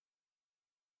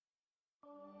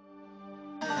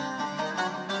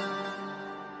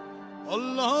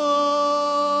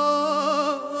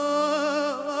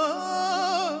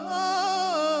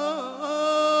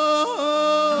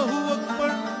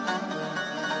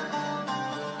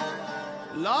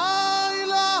لا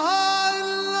إله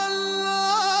إلا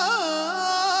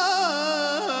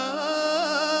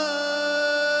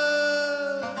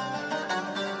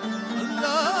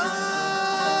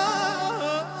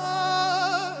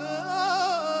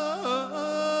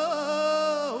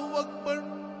الله أكبر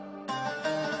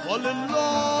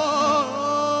ولله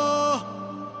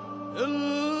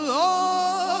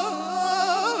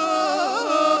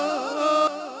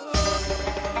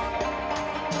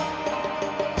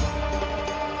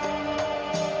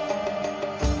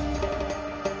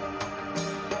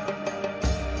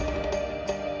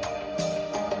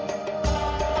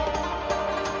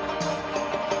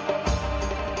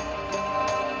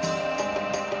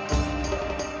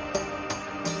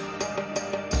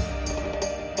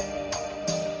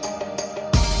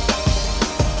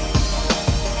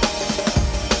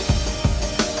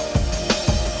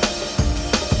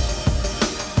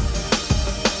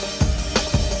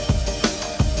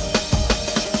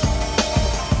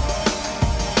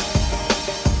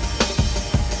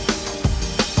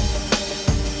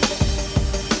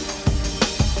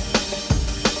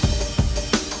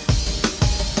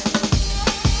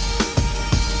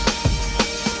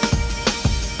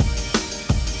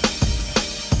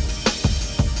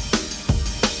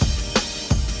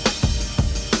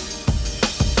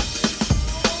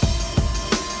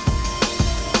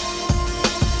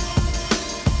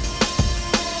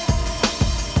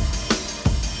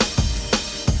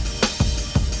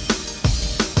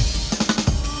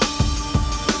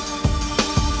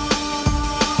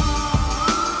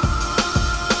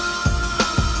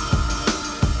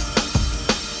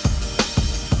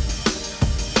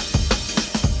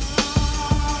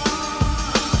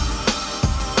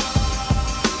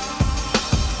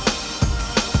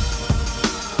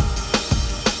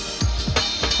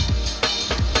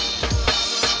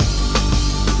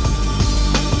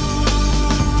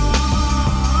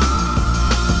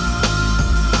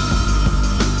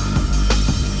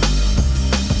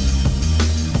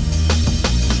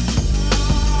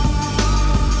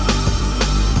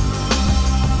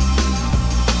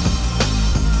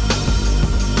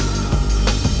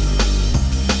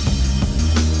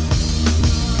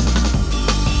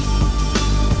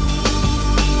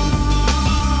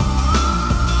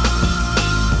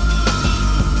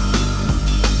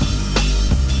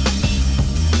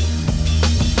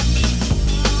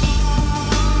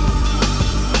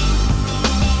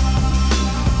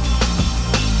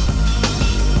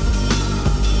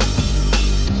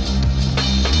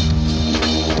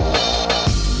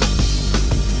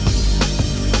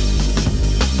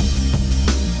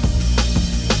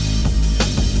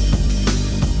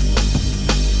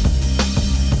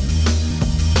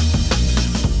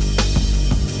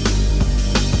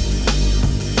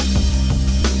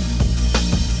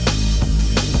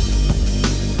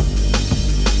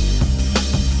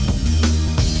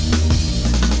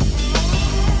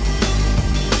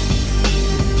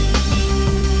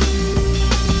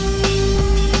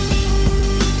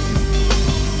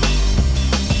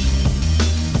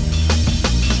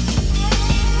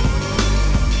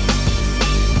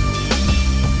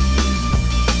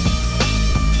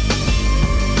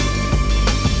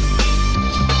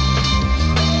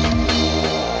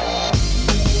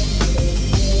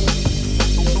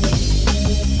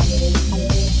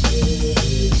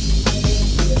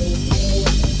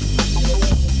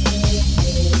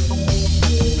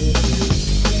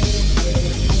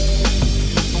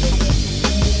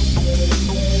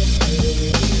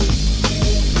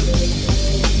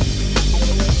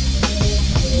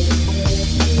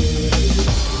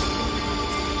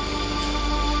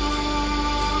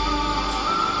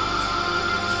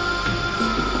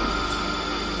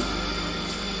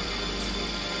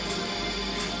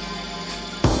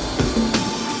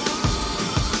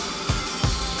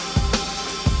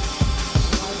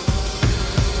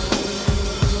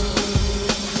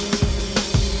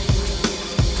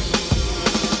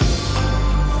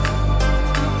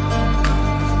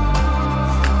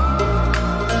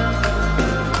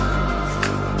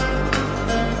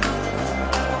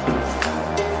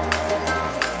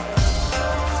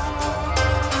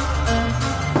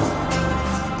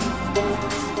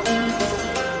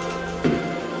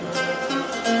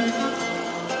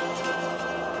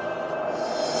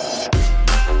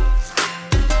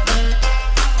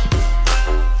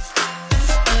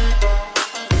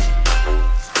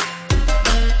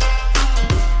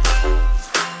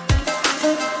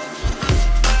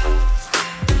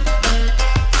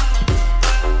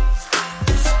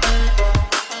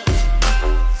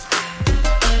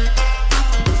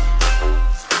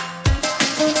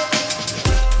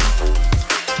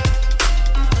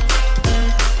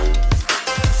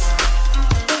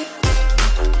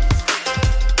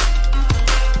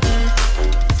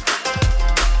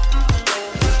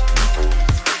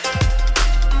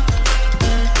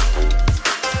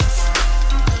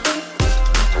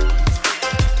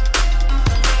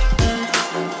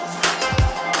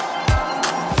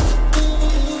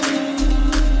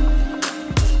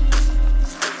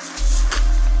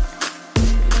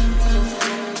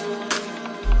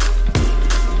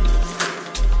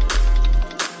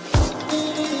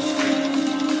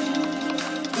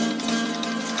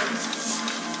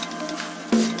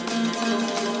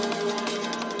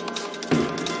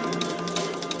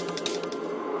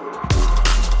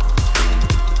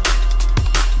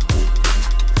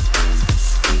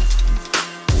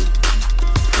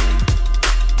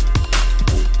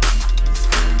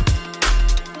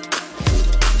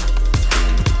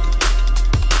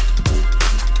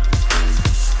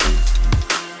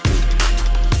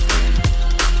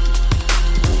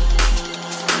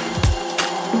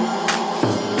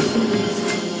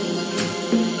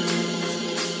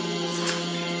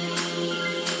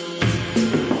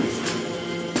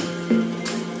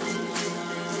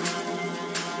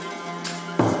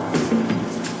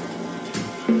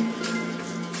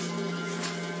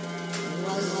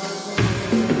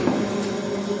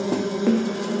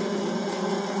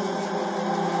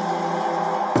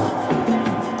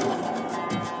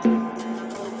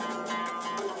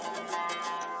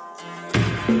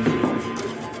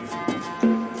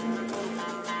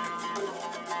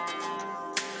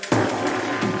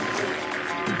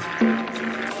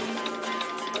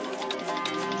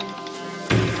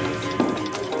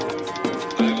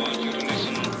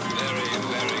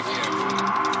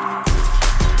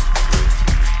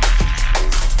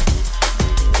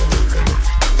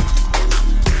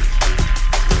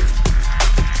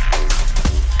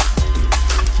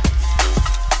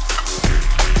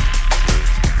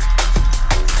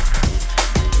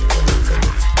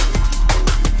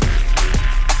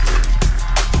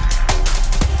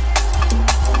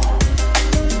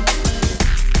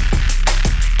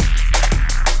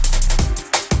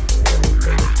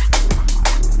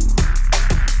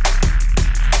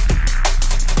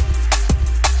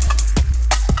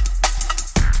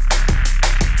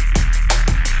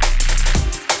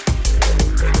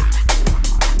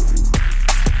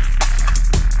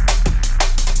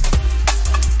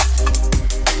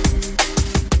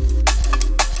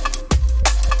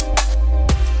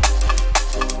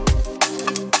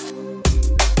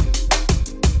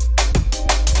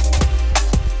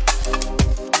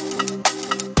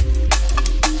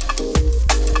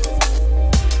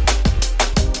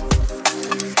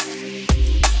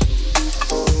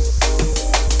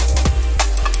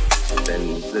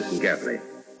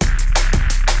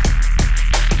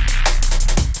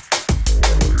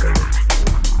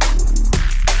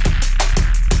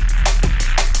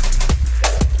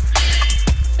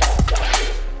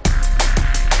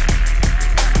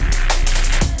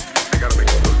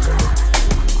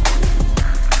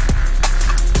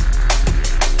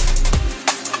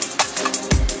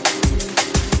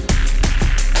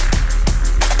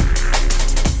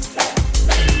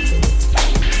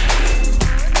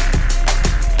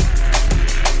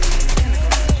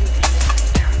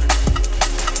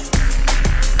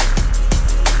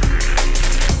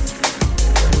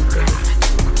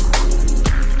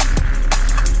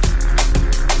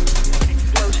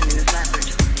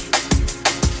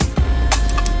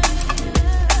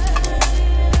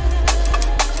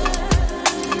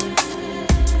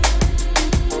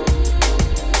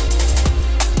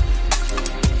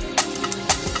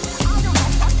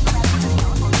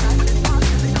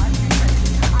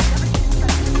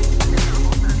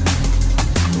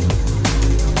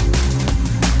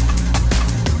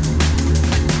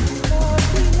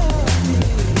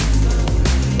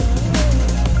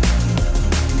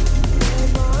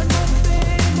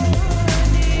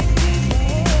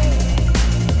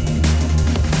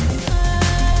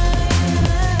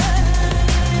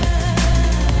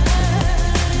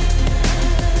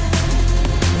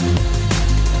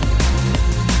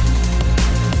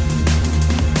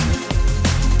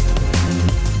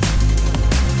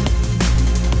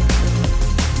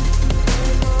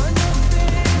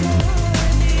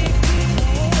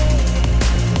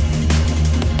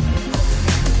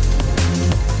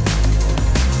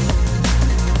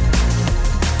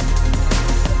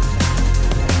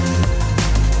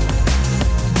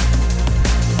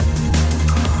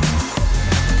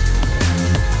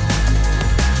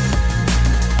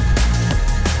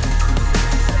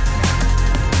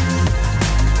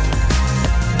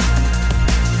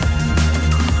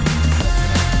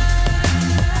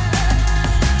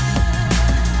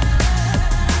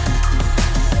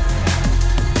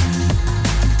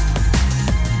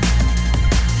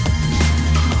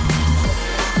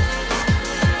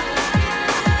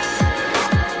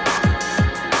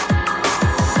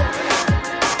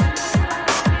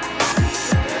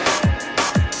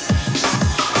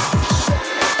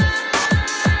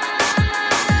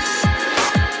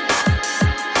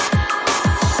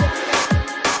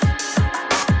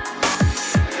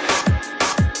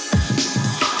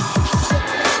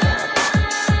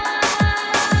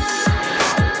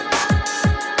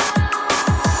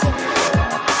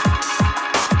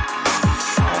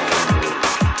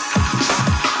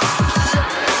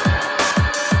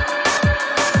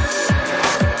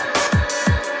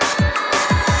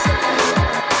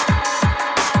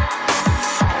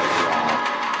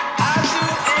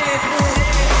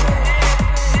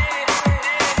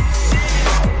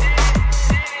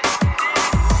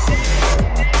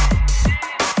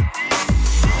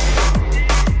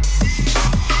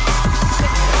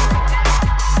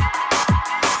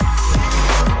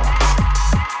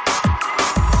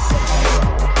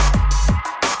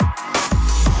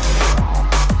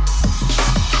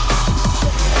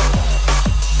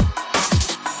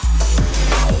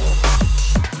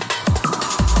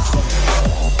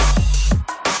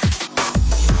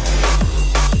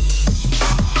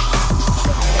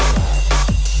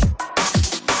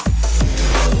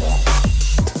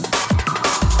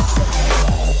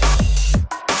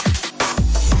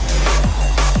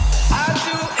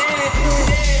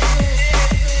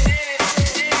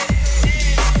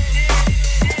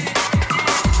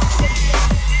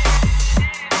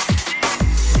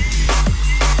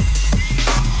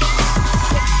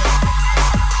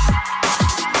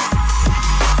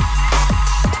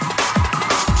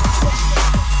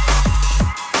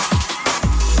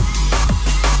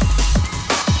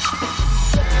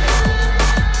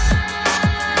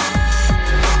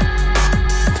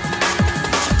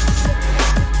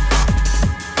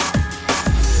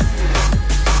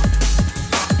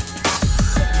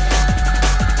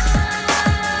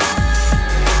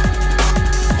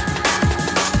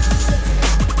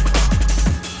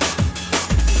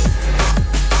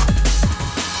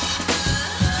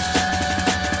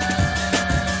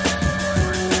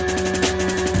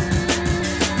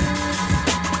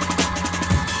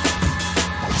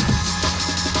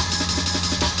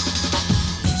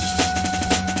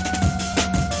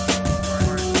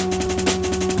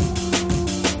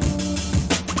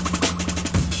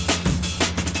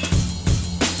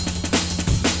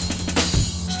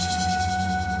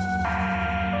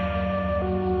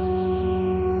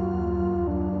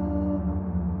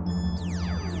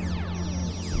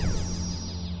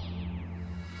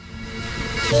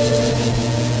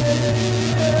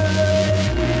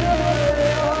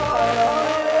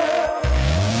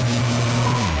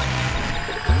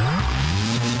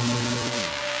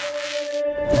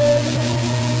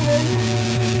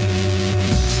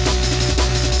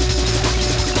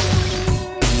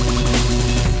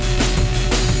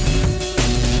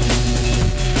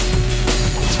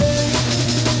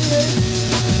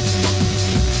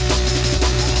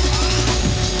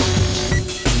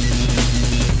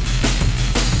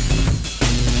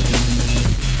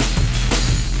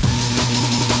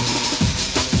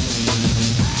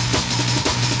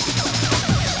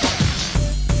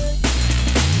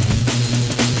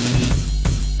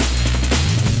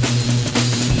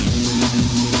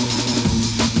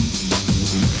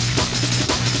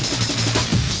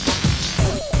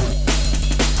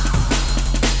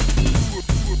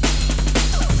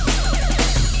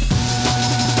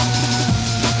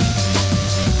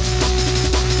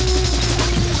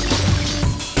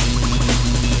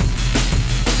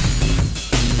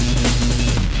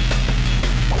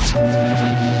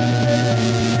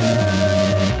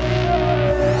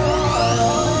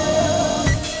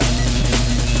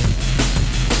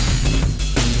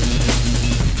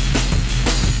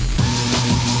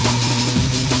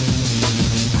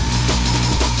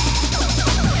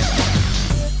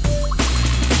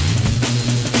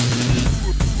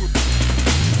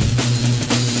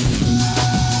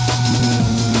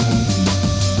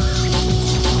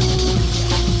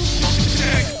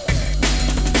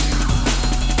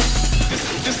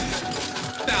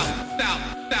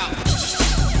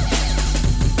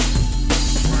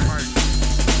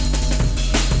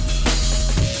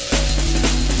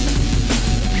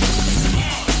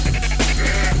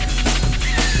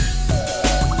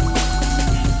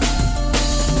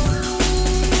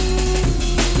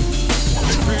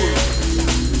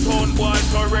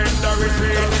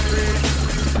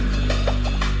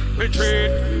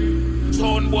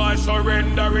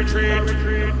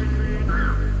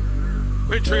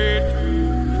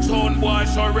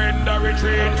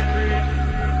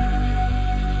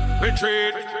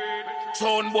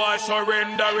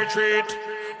Surrender, retreat.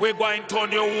 We're going to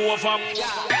turn you over.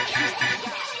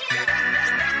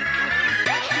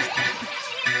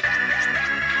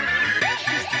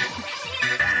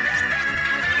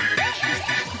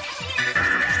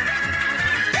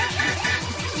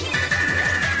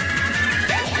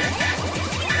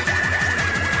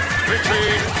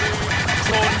 Retreat.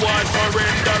 Turn boy,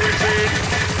 surrender, retreat.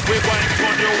 We're going to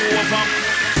turn you over.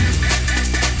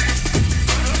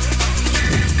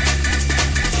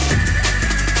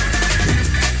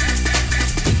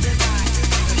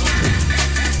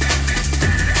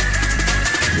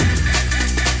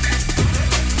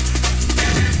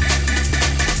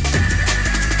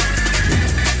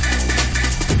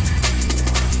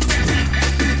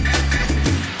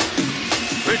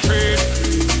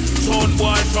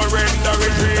 Surrender,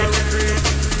 retreat.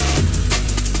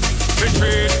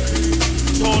 Retreat.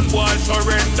 Stone wall,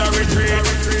 surrender, retreat.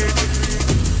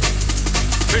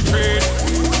 Retreat.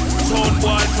 Stone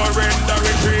wall, surrender,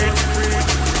 retreat.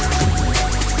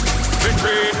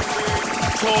 Retreat.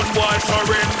 Stone wall,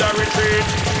 surrender, retreat.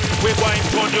 We're going to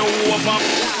turn you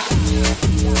over.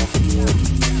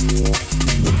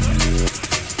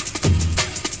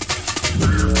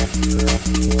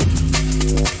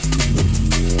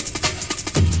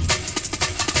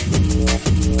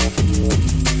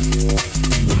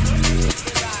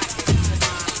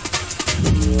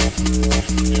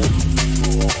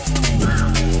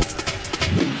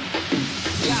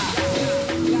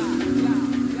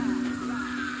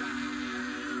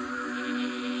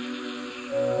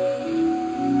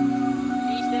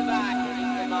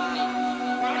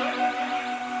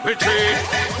 Retreat,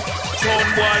 stone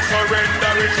wall,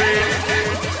 surrender, retreat.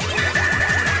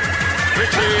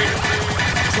 Retreat,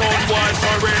 stone wall,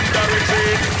 surrender,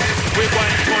 retreat. We're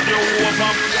going to turn you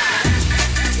over.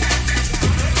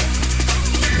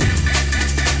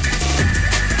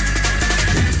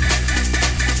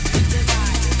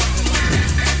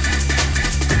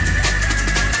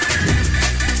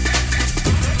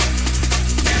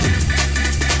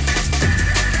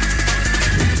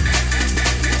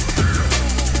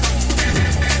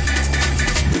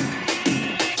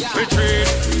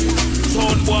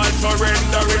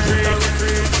 Surrender, retreat.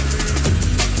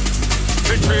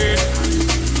 Retreat.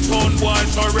 Stone wall,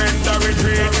 surrender,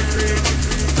 retreat.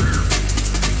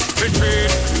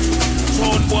 Retreat.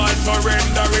 Stone wall,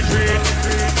 surrender, retreat.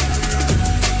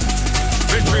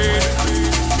 Retreat.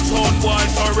 Stone wall,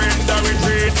 surrender,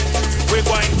 retreat. We're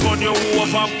going to turn you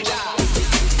over.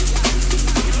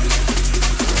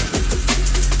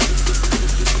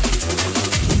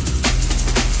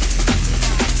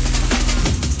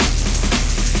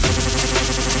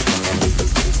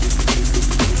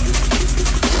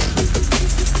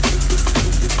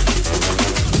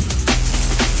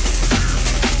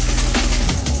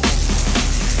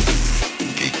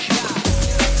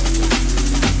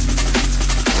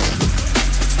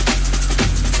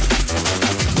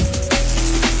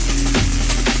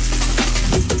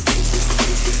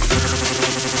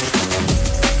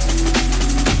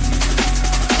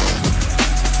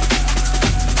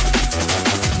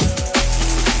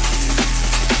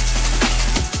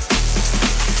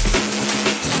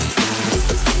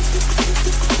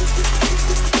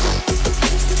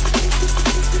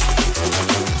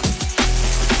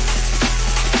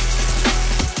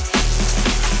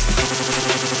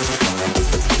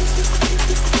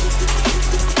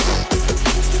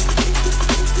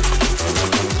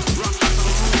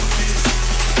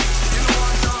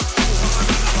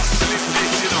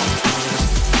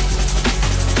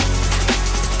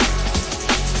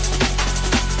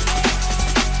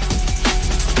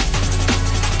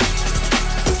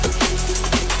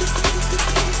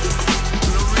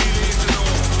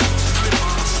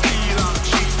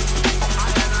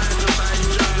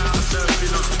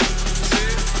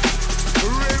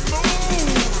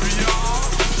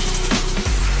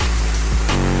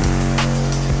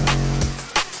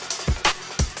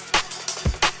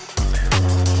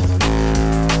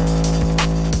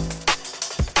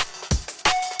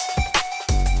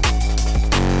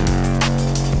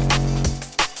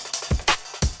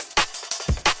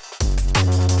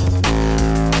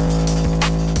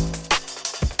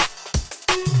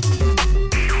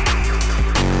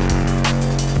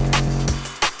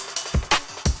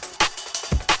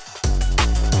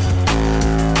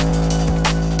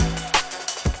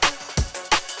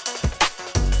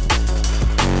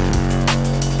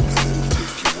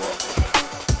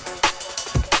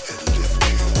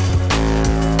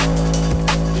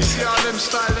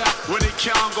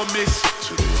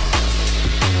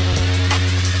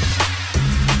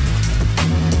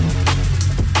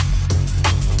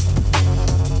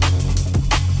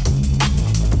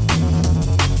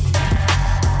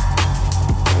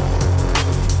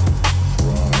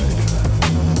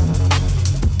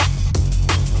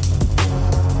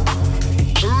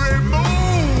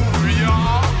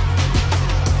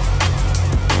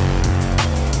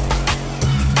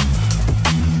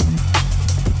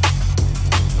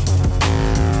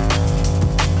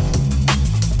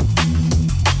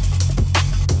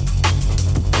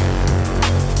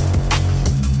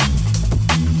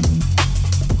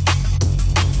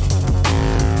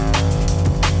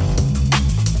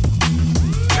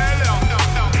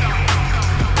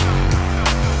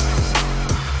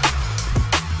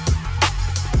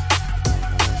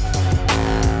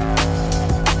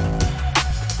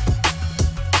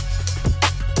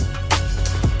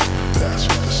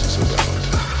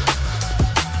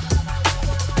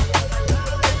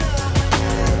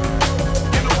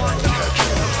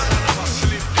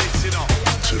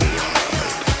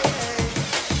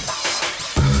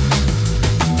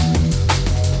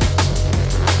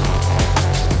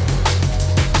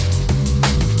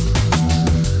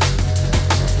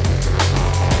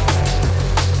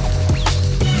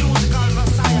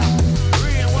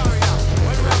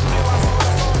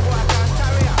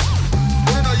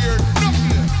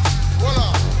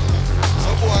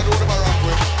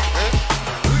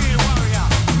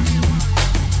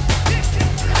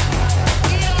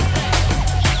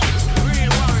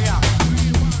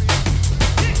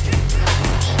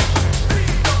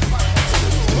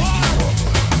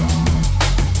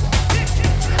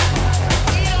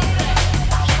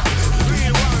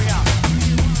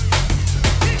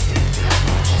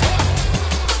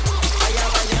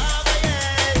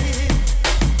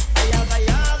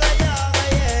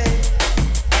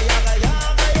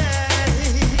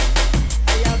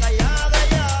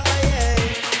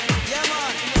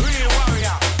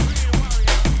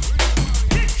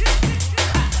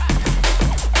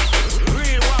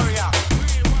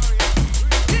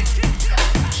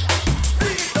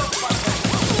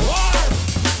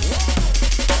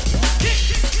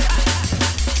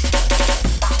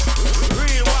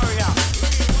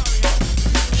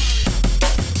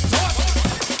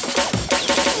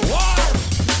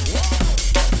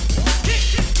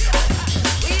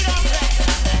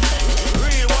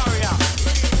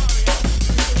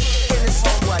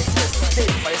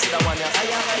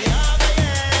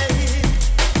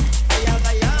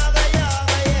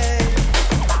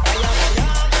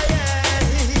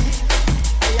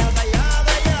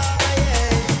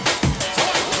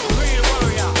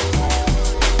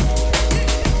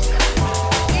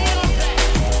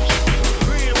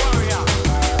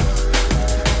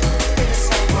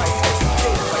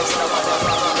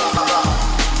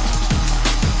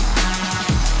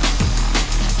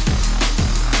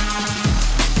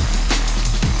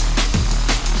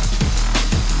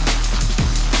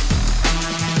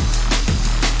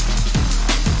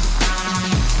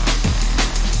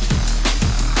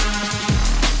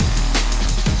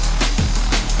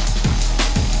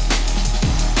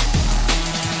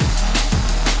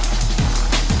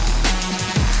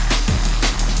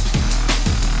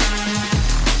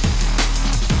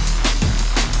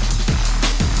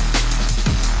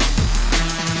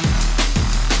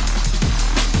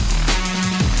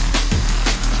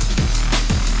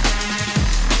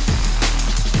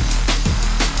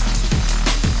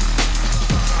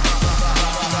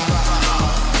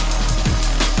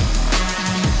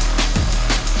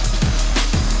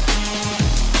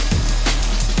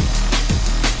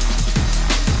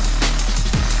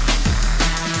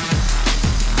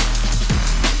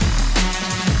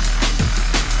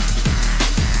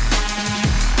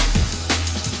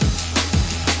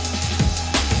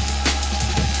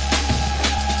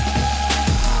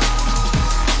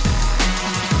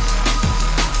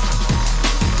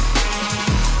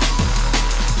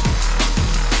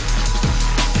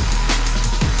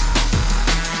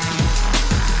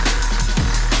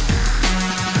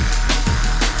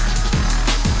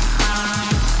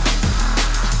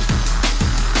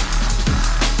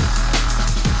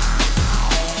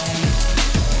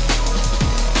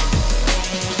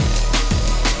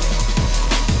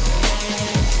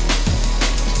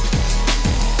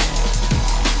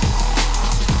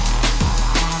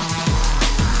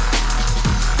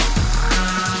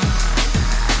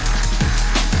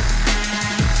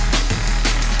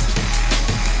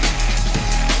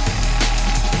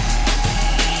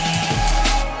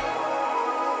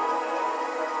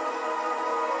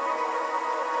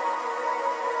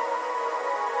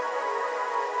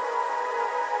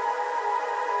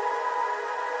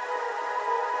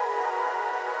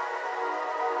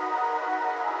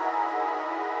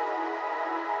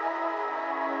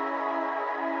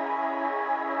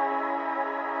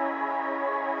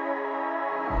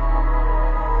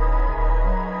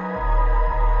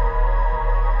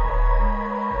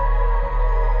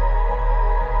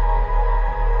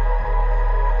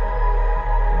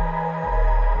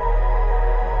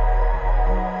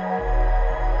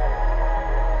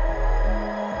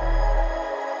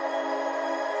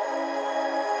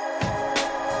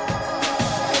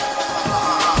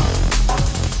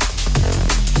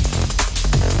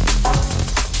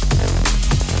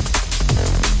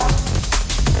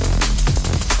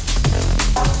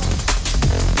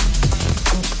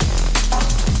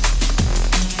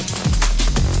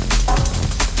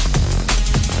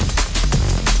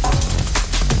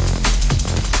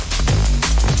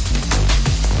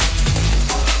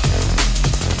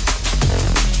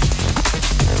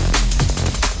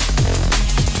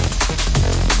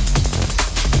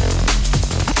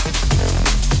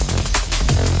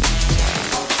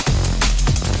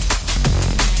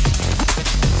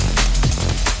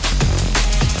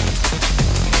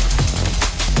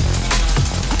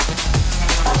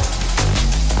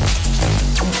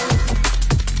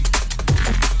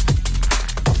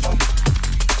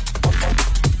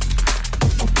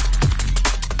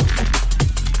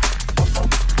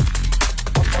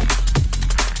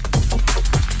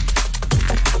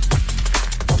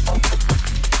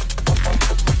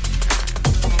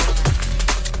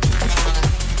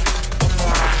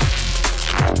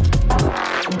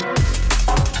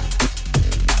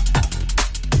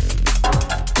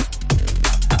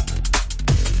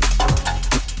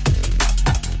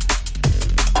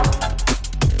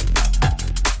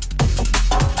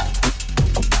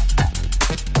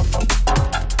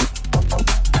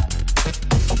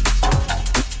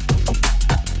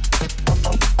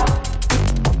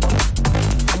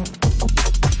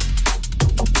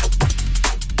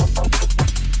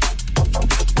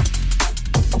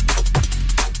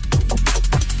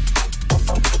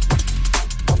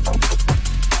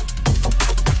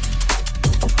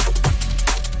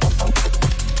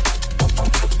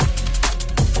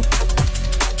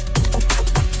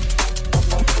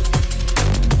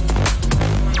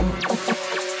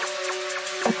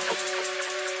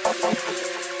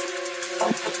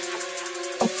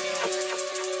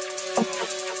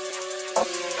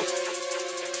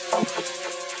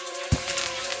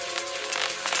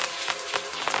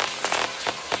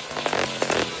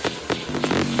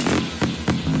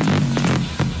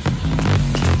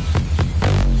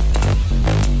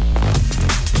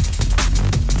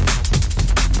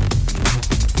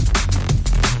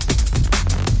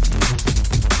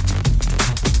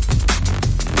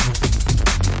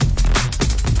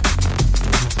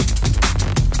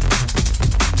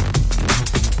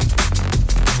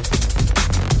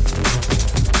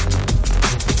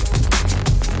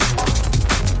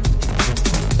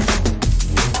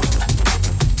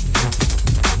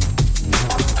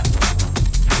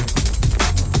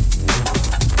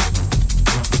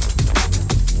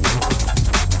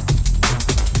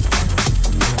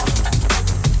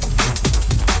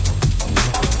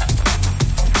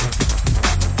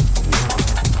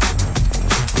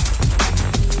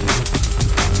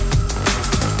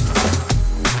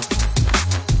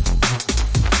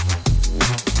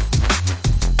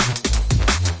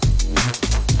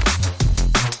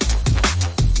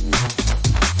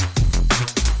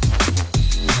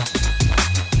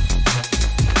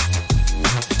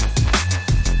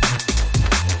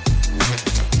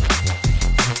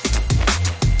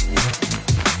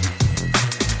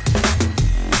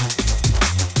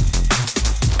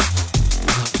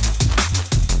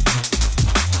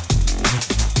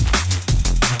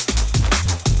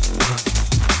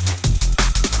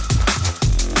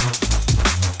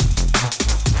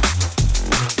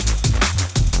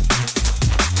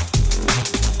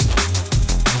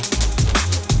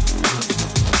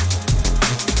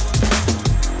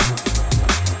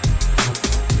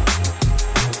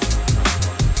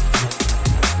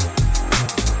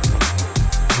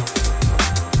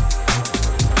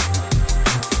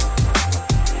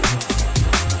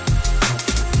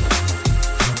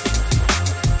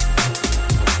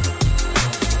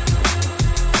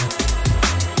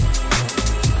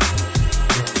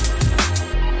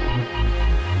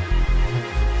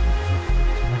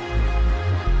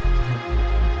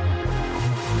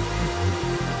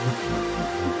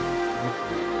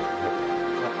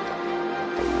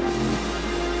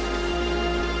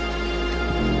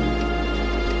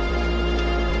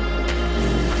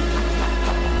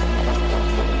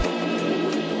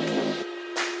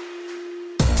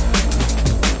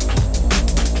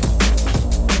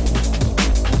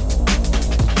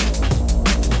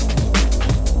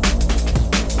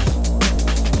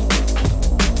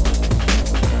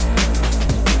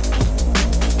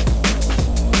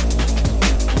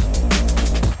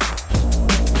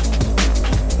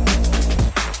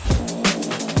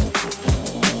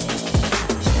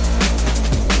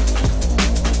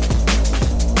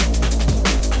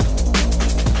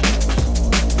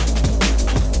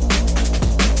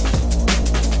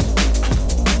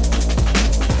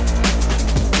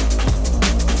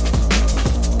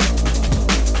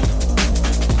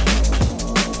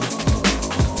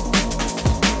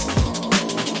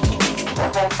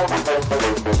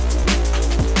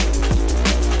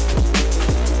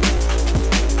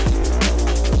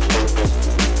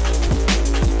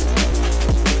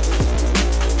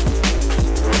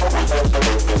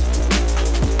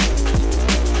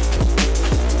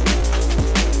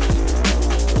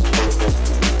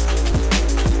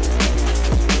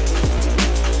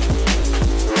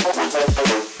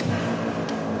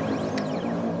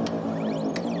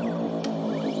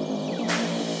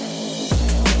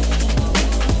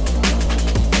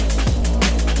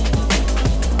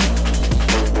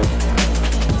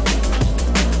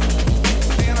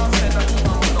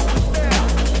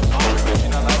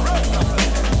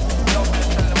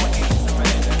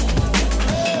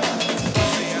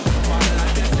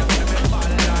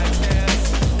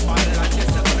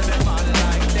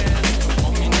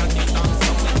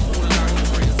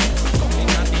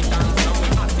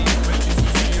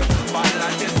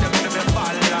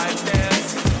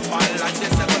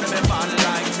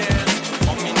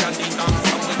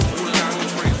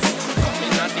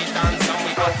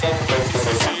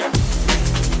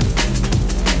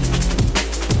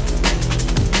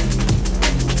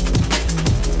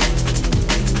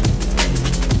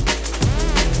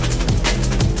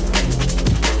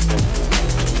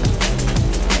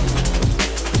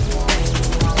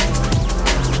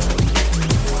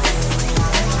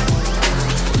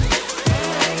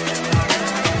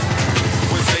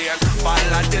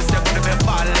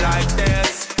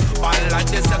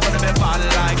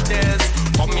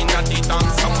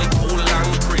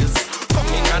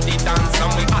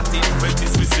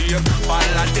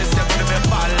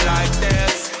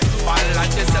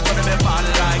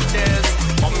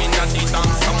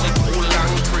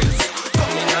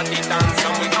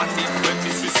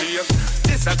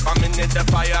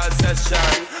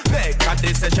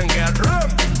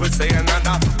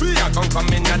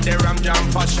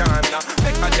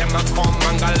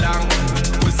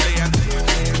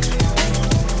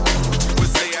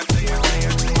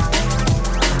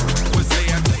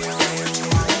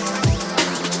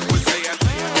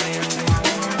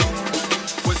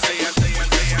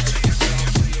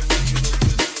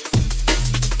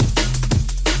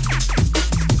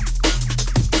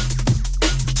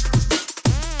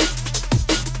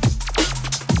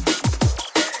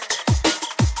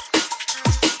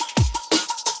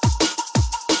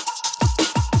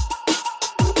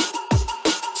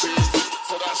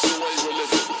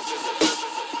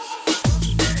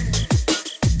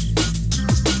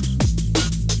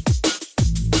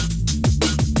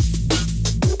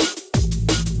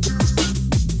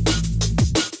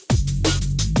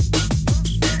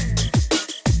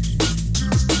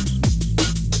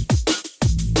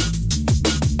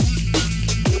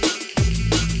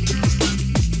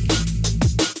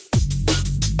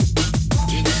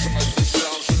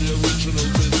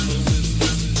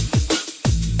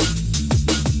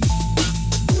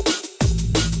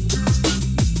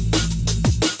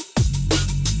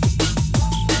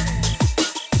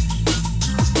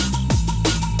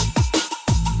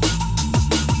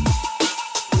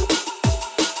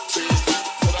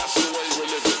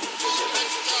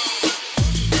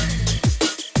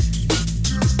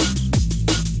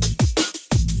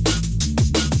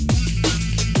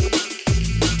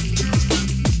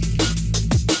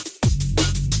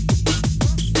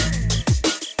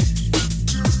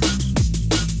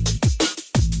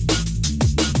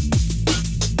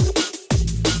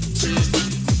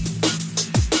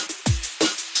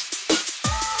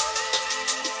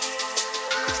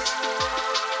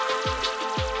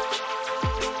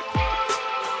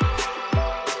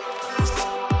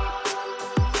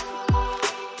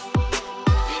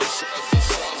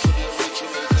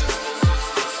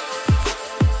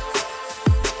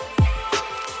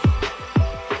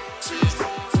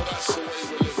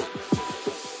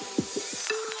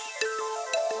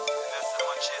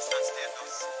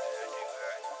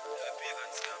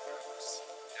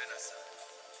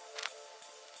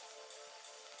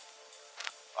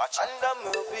 And I'm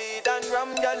weed and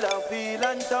ram, gyal a wheel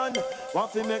and ton.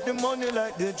 Want to make the money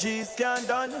like the G's can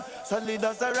done. Solid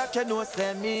as a rock, you know,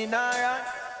 say me nah run.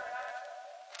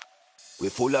 We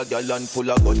full of gal and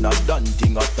full of gun and done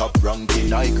thing a top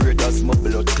ranking. I grade as my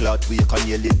blood clot, we can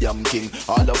yell the damn king.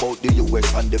 All about the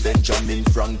US and the Benjamin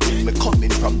Franklin. Me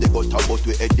coming from the gutter but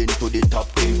we heading to the top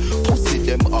king. Pussy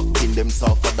them acting, them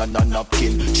softer than a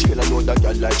napkin. Shell a load of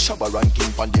gal like Shabba ranking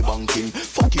pan the banking.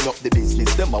 Fucking up the business,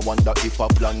 them I wonder if a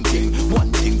planking. One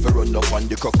thing for run up on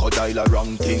the crocodile a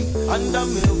ranking. And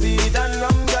I'm weed and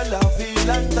ram, gal a wheel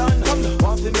and done.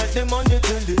 Want to make the money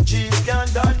till the G's can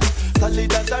done.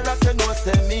 Solid as a rock, you know,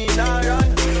 say me nah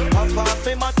run. Pop off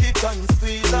me matic and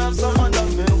squeeze off some of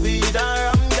them weed and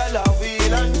ram, gyal a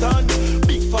wheel and turn.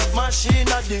 Big fat machine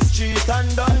at the street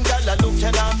and done. Gyal a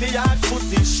looking at me hard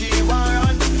pussy, she want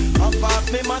run. Pop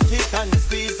off me matic and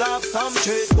squeeze off some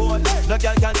straight board. No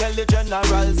gyal can tell the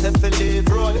general say fi leave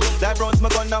road. That runs me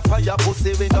gonna fire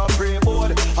pussy with no free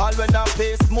board. All when I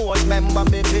pace mode, remember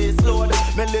me pace load.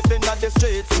 Me living at the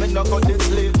streets, me no got the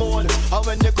sleep mode. And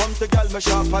when you come to gyal, me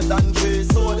sharper than tree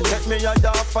sword. Take me a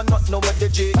dog for not know what the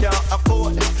G can't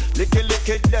afford.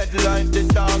 Licky deadline, the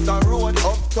dog a road.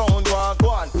 Uptown walk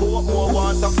one, put more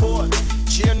want afford.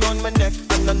 Chain on my neck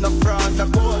and on the front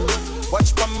of gold.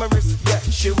 Watch from my wrist, yeah,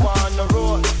 she wanna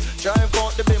roll. Drive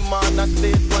out the beam on a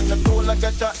state on the tool. I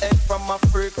get her head from a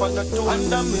freak on the tool.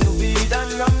 And I'm in weed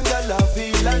and ram, gyal a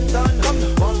wheel and done.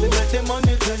 Want to make the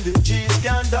money till the G's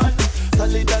can done.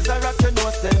 Solid as a rock, you know,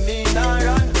 say me nah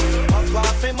run. Pop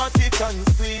off me matic and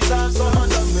squeeze off some of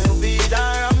them weed and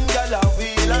ram, gyal a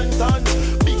wheel and done.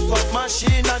 Big fat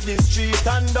machine at the street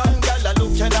and done. Gyal a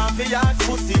looking at me ass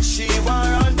pussy, she want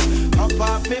run. Pop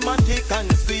off me matic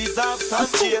and squeeze off some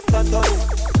chase that us.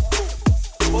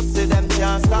 Pussy them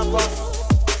can't stop us.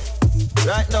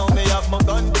 Right now me have my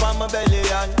gun for my belly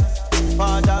and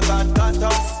Father God got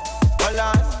us. Hold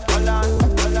on, hold on,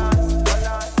 hold on, hold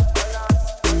on, hold on,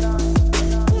 hold on.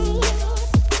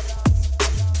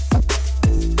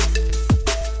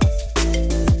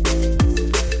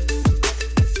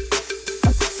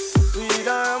 Wheel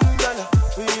and umbrella,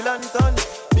 wheel and turn.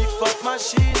 Big fat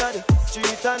machine at the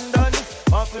street and done.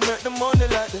 Off we make the money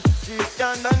like the street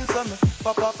can dance on me.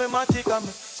 Pop up in my tick and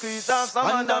me squeeze off some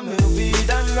and me weed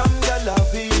and rum, gyal a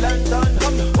wheel and turn.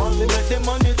 Off we make the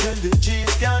money till the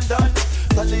cheese can done.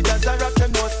 Solid as a rock, you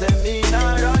know say me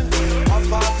nah run.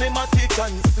 Pop off me my tick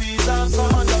and squeeze off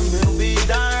some and me weed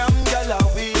and rum, gyal a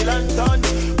wheel and turn.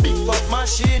 Big fat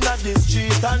machine at the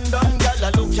street and done. Gyal a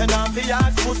looking off the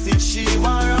ass pussy she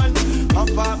want run.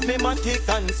 Pop off me my tick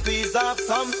and squeeze off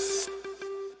some.